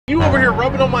You over here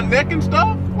rubbing on my neck and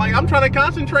stuff? Like, I'm trying to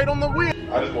concentrate on the wheel.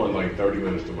 I just want like 30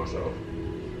 minutes to myself.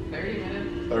 30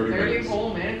 minutes? 30 minutes.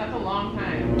 Whole minutes? That's a long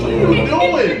time. What are you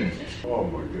doing? Oh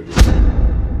my goodness.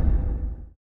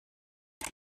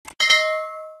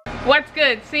 What's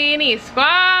good, C&E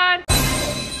squad?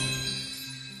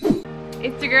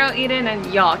 It's your girl Eden,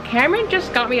 and y'all, Cameron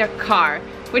just got me a car,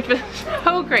 which was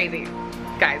so crazy,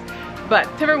 guys. But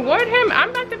to reward him, I'm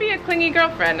about to be a clingy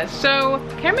girlfriend. So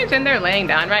Cameron's in there laying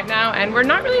down right now, and we're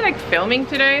not really like filming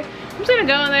today. I'm just gonna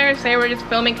go in there and say we're just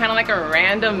filming kind of like a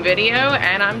random video,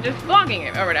 and I'm just vlogging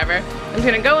it or whatever. I'm just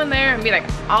gonna go in there and be like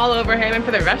all over him, and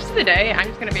for the rest of the day, I'm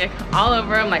just gonna be like all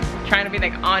over him, like trying to be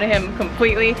like on him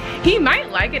completely. He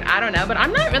might like it, I don't know, but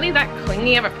I'm not really that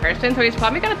clingy of a person, so he's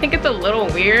probably gonna think it's a little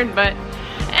weird, but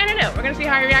I don't know, we're gonna see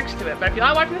how he reacts to it. But if you're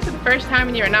all watching this for the first time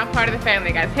and you're not part of the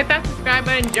family, guys, hit that subscribe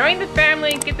button, join the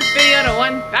family, get this video to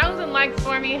 1,000 likes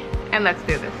for me, and let's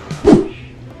do this.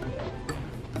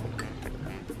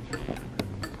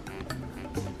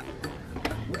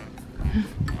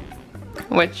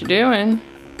 What you doing?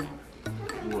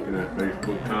 Looking at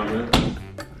Facebook comments.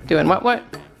 Doing what?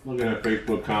 Looking at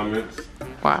Facebook comments.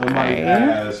 Why? Somebody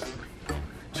asked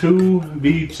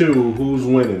 2v2, who's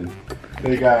winning?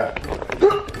 They got,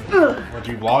 what,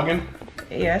 you vlogging?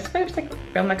 Yes, I just like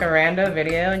film like a rando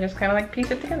video and just kind of like piece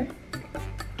it together.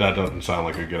 That doesn't sound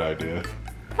like a good idea.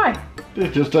 Why?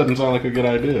 It just doesn't sound like a good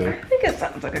idea. I think it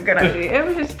sounds like a good idea.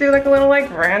 We just do like a little like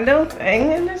rando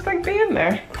thing and just like be in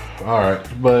there. Alright,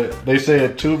 but they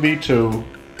said 2v2,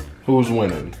 who's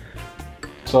winning?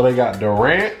 So they got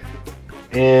Durant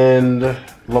and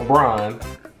LeBron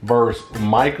versus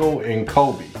Michael and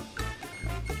Kobe.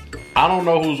 I don't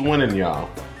know who's winning, y'all.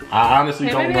 I honestly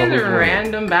don't know who's winning.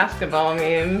 Random basketball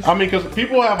memes. I mean, because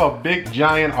people have a big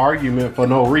giant argument for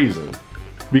no reason.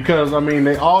 Because, I mean,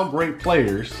 they all great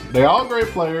players. They all great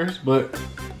players, but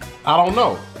I don't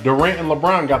know. Durant and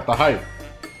LeBron got the hype.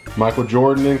 Michael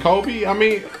Jordan and Kobe, I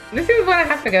mean. This is what I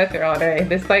have to go through all day.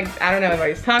 This, like, I don't know what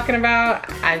he's talking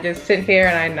about. I just sit here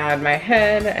and I nod my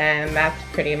head, and that's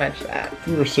pretty much that.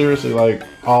 You were seriously, like,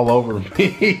 all over me.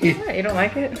 What, you don't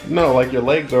like it? No, like, your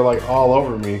legs are, like, all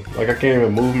over me. Like, I can't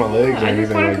even move my legs or anything like that. I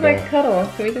just wanted to, like,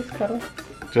 cuddle. Can we just cuddle?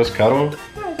 Just cuddle?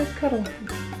 Yeah, just cuddle.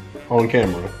 On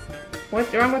camera.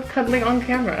 What's wrong with cuddling on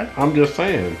camera? I'm just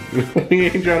saying. We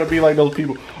ain't trying to be like those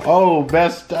people. Oh,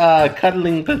 best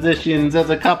cuddling positions as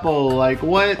a couple. Like,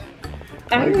 what?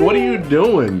 Like, what are you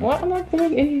doing? What? I'm not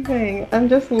doing anything. I'm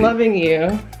just loving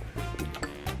you.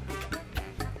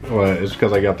 What? It's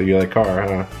because I got the other car,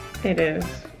 huh? It is.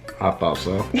 I thought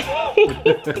so.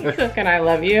 So can I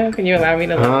love you? Can you allow me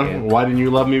to love you? Why didn't you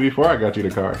love me before I got you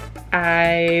the car?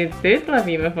 I did love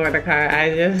you before the car. I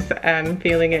just am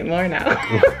feeling it more now.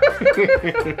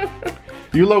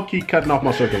 You low-key cutting off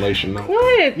my circulation though.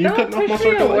 What? You cutting off my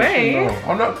circulation away. though.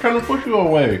 I'm not trying to push you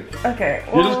away. Okay.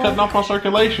 You're just cutting off my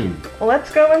circulation.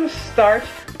 Let's go and start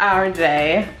our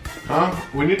day. Huh?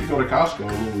 We need to go to Costco.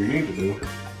 What we need to do.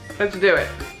 Let's do it.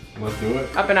 Let's do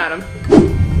it. Up and at 'em.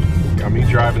 Got me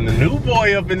driving the new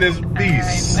boy up in this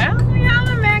beast. Well,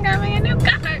 y'all, man got me a new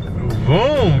car.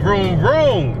 Vroom, vroom,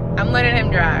 vroom. I'm letting him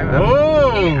drive.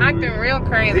 Oh. He's acting real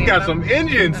crazy. He got some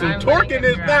engine, some torque in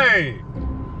this thing.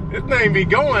 This thing be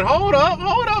going. Hold up,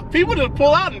 hold up. People just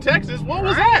pull out in Texas. What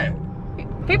was that?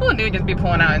 People do just be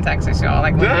pulling out in Texas, y'all.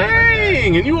 Like,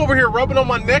 dang, and you over here rubbing on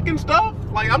my neck and stuff?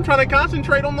 Like, I'm trying to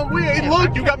concentrate on the wheel. Hey,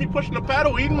 look, you got me pushing the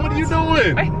pedal, Eden. What are you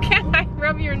doing? Why can't I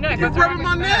rub your neck? You're rubbing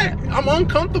my neck. I'm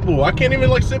uncomfortable. I can't even,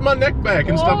 like, sit my neck back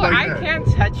and stuff like that. I can't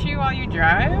touch you while you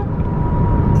drive?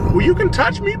 Well, you can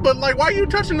touch me, but, like, why are you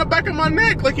touching the back of my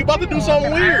neck? Like, you about to do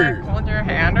something weird. Hold your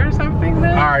hand or something,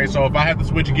 then? All right, so if I have to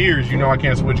switch gears, you know I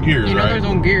can't switch gears, You know there's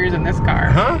no gears in this car.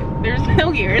 Huh? There's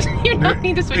no gears. You don't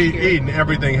need to switch gears. Eden,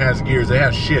 everything has gears. It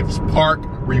has shifts. Park,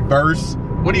 reverse.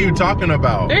 What are you talking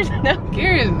about? There's no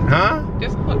gears. Huh?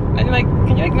 Just like,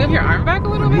 can you like move your arm back a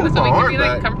little bit so we can be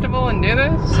like comfortable and do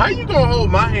this? How you gonna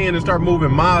hold my hand and start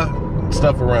moving my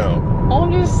stuff around? Well,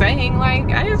 I'm just saying, like,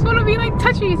 I just want to be like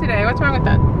touchy today. What's wrong with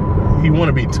that? You want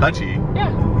to be touchy?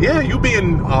 Yeah. Yeah, you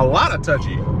being a lot of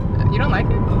touchy. You don't like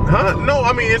it? Huh? No,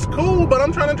 I mean, it's cool, but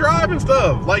I'm trying to drive and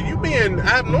stuff. Like, you being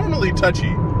abnormally touchy.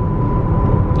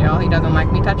 Yo, he doesn't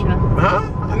like me touching him.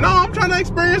 Huh? No, I'm trying to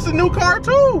experience a new car,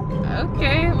 too.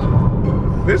 Okay.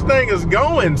 This thing is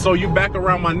going, so you back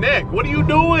around my neck. What are you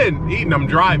doing? Eden, I'm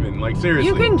driving, like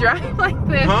seriously. You can drive like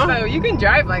this, though. You can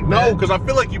drive like this. No, because I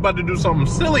feel like you about to do something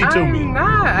silly to me. I'm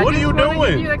not. What are you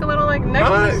doing? Give you like a little like neck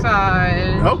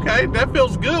massage. Okay, that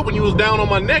feels good when you was down on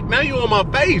my neck. Now you on my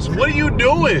face. What are you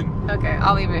doing? Okay,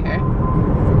 I'll leave it here.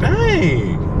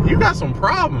 Dang, you got some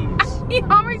problems. He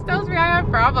always tells me I have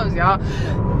problems, y'all.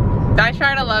 I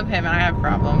try to love him and I have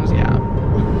problems, yeah.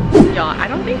 Y'all, I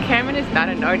don't think Cameron is that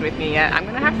annoyed with me yet. I'm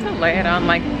gonna have to lay it on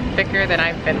like thicker than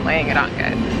I've been laying it on,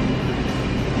 guys.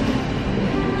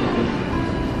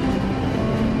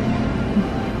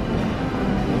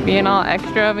 Being all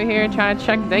extra over here, trying to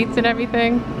check dates and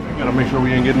everything. I gotta make sure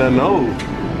we ain't getting nothing old.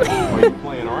 While you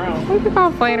playing around. What you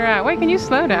call playing around? Wait, can you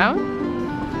slow down?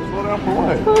 Slow down for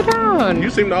what? Slow down. You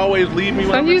seem to always leave me.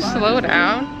 Can you slow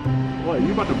down? What?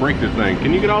 You about to break this thing?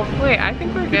 Can you get off? Wait, I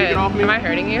think we're good. Can you get off me? Am I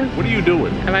hurting you? What are you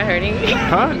doing? Am I hurting you?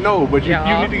 Huh? No, but you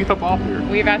need to get up off here.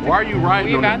 We about to, Why are you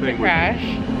riding on this thing? We about to crash.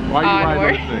 Why are you riding on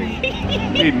this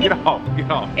thing? Eden, get off.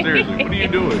 Get off. Seriously, what are you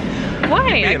doing?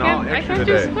 Why? I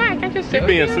can't just sit You're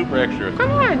being super extra.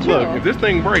 Come on, chill. Look, if this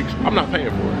thing breaks, I'm not paying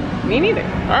for it. Me neither.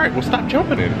 Alright, well stop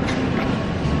jumping in it.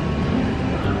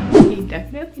 He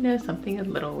definitely knows something a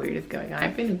little weird is going on.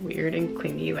 I've been weird and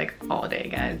clingy like all day,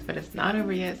 guys, but it's not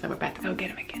over yet, so we're about to go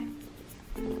get him again.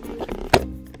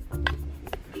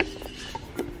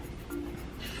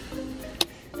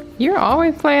 You're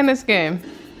always playing this game.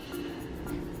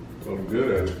 I'm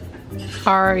good at it.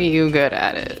 Are you good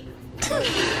at it?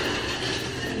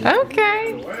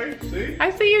 Okay. See? I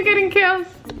see you getting kills.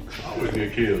 I always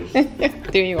get kills.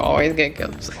 Do you always get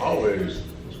kills? Always.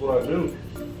 That's what I do.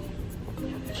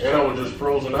 And I was just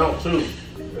frozen out too.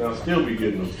 And I'll still be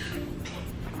getting them.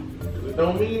 Cause it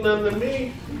don't mean nothing to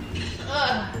me.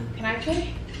 Can I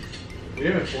play?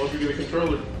 Yeah, once you get a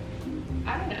controller.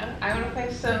 I don't know. I want to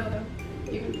play solo.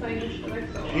 You've been playing this for like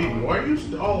so long. Eden, why are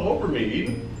you all over me,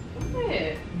 Eden?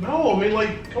 What? No, I mean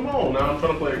like, come on now, I'm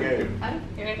trying to play a game. I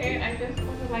just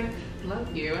want to like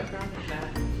love you. What's wrong with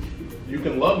that? You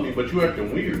can love me, but you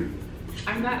acting weird.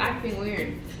 I'm not acting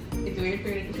weird. It's weird for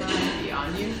you to just want to be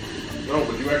on you. No,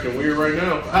 but you acting weird right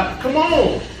now. Come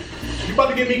on! You about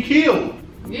to get me killed.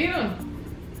 Get him.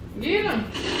 Get him.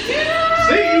 Get him.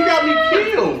 See, you got me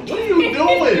killed. What are you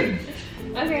doing?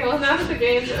 Okay, well now that the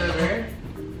game's over.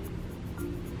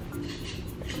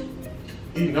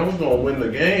 Eden, I was gonna win the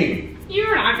game.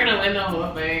 You're not gonna win the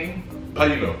whole thing. How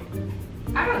you know?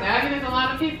 I don't know. I mean, there's a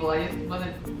lot of people. I just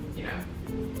wasn't, you know.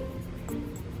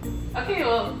 Okay,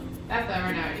 well, that's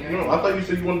over now anyway. No, I thought you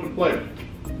said you wanted to play.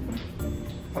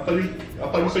 I thought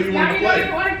you said you now wanted to you play.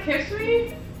 don't want to kiss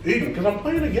me? Eden, because I'm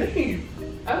playing a game.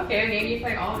 Okay, maybe you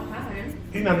play all the time.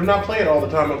 Eden, I do not play it all the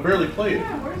time. I barely play it.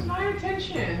 Yeah, where's my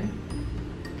attention?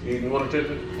 Eden, you want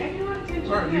attention? And you want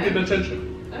attention? All right, you get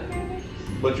attention. Okay.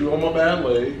 But you on my bad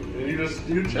leg, and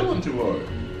you're chilling too hard.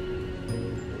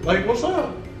 Like, what's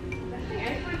up? Nothing.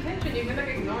 I just want attention. You've been like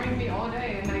ignoring me all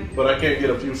day, and like. But I can't get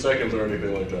a few seconds or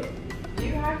anything like that.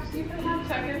 You can have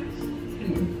seconds.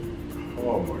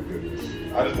 Oh my goodness.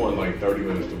 I just want like 30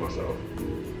 minutes to myself.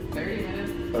 30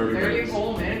 minutes. 30 minutes.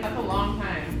 whole minutes. That's a long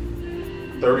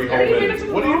time. 30 whole minutes.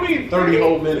 What do you mean 30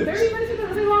 whole minutes? 30 minutes is a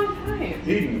really long time.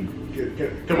 Eden,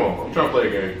 come on. I'm trying to play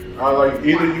a game.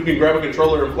 Either you can grab a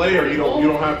controller and play, or you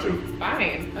don't have to.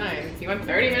 Fine. You want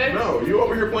 30 minutes? No, you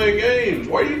over here playing games.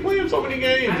 Why are you playing so many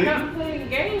games? I'm not playing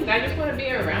games. I just want to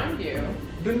be around you.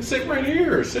 Then sit right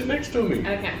here. Sit next to me. And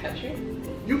I can't touch you?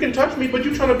 You can touch me, but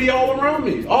you're trying to be all around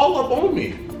me. All up on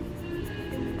me.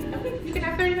 Okay, you can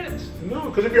have 30 minutes. No,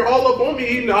 because if you're all up on me,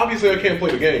 Eden, obviously I can't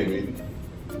play the game, Eden.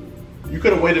 You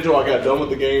could have waited till I got done with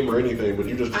the game or anything, but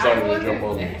you just decided to jump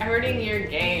on me. I'm hurting your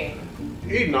game.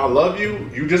 Eden, I love you.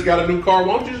 You just got a new car.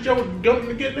 Why don't you just jump and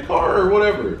get in the car or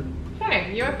whatever?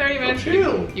 Okay, you have 30 minutes.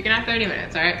 Chill. You can have 30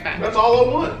 minutes, alright, fine. That's all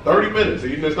I want. 30 minutes,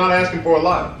 Eden. It's not asking for a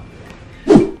lot.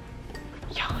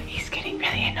 Y'all, he's getting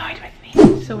really annoyed with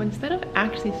me. So instead of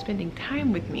actually spending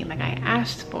time with me like I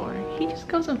asked for, he just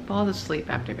goes and falls asleep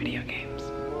after video games.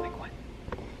 Like what?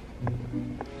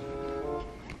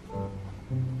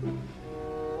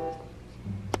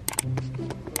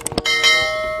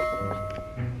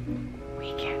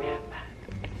 We can't have that.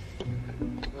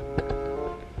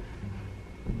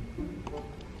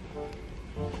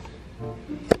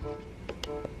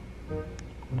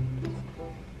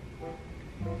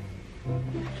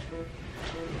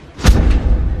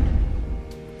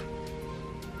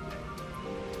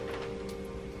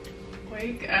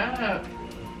 Wake up.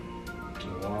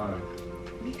 Why?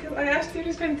 Because I asked you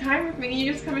to spend time with me and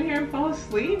you just come in here and fall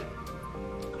asleep?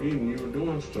 Eden, you were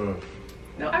doing stuff.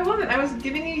 No, I wasn't. I was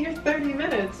giving you your 30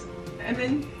 minutes. And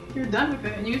then you're done with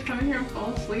it and you just come in here and fall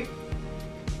asleep.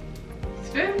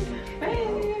 Spend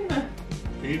time.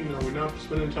 Eden, are we not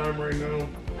spending time right now?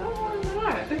 No, I'm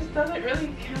not. This doesn't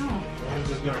really count. Why does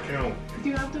this not count? Because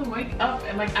you have to wake up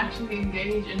and like actually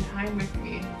engage in time with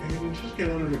me. Eden, just get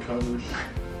under the covers.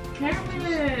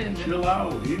 Cameron! Chill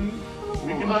out, Eden.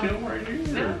 We can chill right here.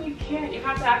 No, you can't. You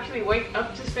have to actually wake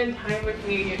up to spend time with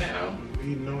me, you know.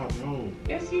 Eden, no, I don't.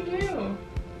 Yes, you do.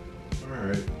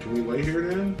 Alright, can we lay here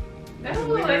then? No,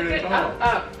 let's get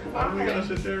up. Come on. Why do we gotta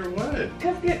sit there or what?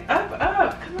 Just get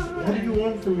up. Come on. What do you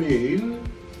want from me, Eden?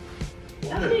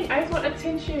 What? Nothing. I just want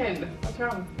attention. What's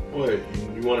wrong? What?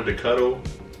 You wanted to cuddle?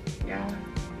 Yeah.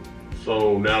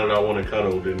 So now that I want to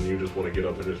cuddle, then you just want to get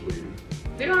up and just leave?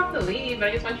 You don't have to leave.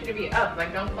 I just want you to be up.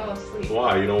 Like, don't fall asleep.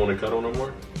 Why? You don't want to cuddle no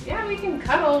more? Yeah, we can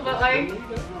cuddle, but like,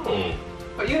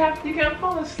 but you can't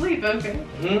fall asleep, okay?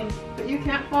 But you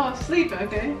can't fall asleep,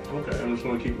 okay? Okay, I'm just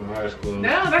gonna keep my eyes closed.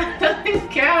 No, that doesn't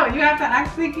count. You have to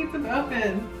actually keep them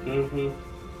open.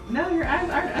 No, your eyes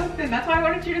aren't open. That's why I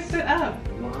wanted you to sit up.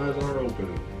 My eyes are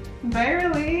open.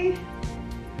 Barely.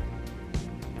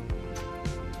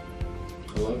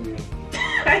 I love you.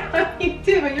 I love you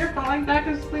too, but you're falling back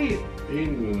asleep.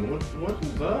 Eden, what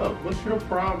is up? What's your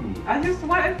problem? I just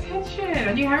want attention,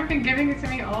 and you haven't been giving it to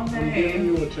me all day. I'm giving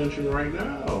you attention right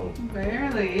now.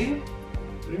 Barely.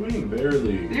 What do you mean,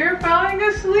 barely? You're falling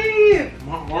asleep.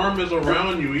 My arm is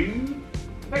around you, Eden.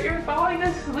 But you're falling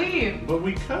asleep. But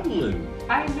we cuddling.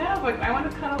 I know, but I want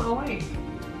to cuddle awake.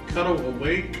 Cuddle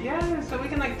awake? Yeah, so we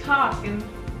can like talk and,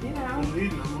 you know.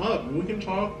 Eden, I'm up. We can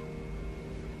talk.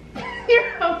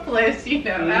 You're hopeless, you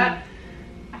know that.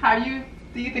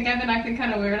 Do you think I've been acting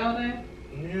kind of weird all day?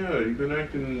 Yeah, you've been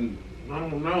acting, I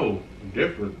don't know,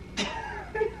 different.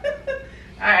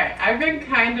 Alright, I've been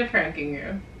kind of pranking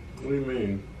you. What do you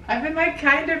mean? I've been like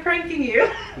kind of pranking you.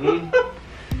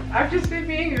 I've just been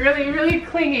being really, really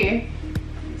clingy.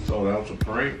 So that was a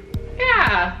prank?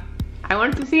 Yeah. I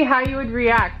wanted to see how you would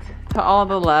react to all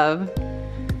the love.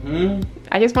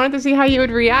 I just wanted to see how you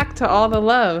would react to all the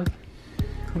love.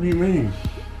 What do you mean?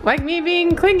 Like me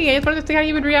being clingy, I just wanted to see how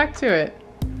you would react to it.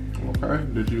 Okay,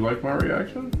 did you like my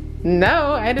reaction?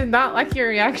 No, I did not like your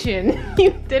reaction.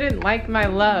 You didn't like my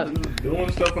love.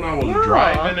 Doing stuff when I was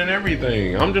driving and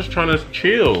everything. I'm just trying to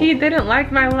chill. He didn't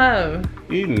like my love.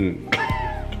 Eden,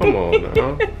 come on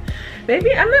now.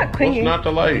 Maybe I'm not clingy. What's not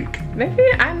to like? Maybe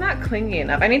I'm not clingy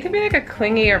enough. I need to be like a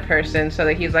clingier person so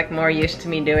that he's like more used to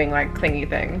me doing like clingy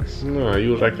things. No,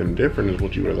 you was acting different is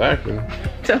what you was acting.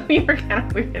 So you were kind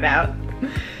of weirded out.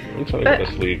 I'm trying to get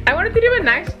to sleep. I wanted to do a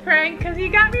nice prank because you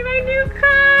got me my new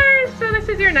car. So this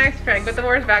is your nice prank, but the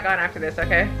war's back on after this,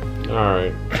 okay?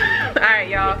 Alright. Alright,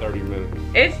 y'all. 30 minutes.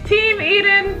 It's Team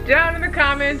Eden down in the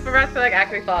comments for us to like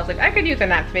actually fall asleep. I could use a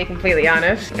nap to be completely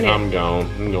honest. I'm gone.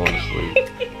 I'm going to sleep.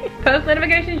 Post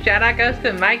notification shout out goes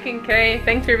to Mike and Kay.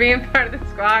 Thanks for being part of the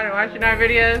squad and watching our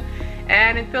videos.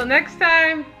 And until next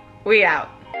time, we out.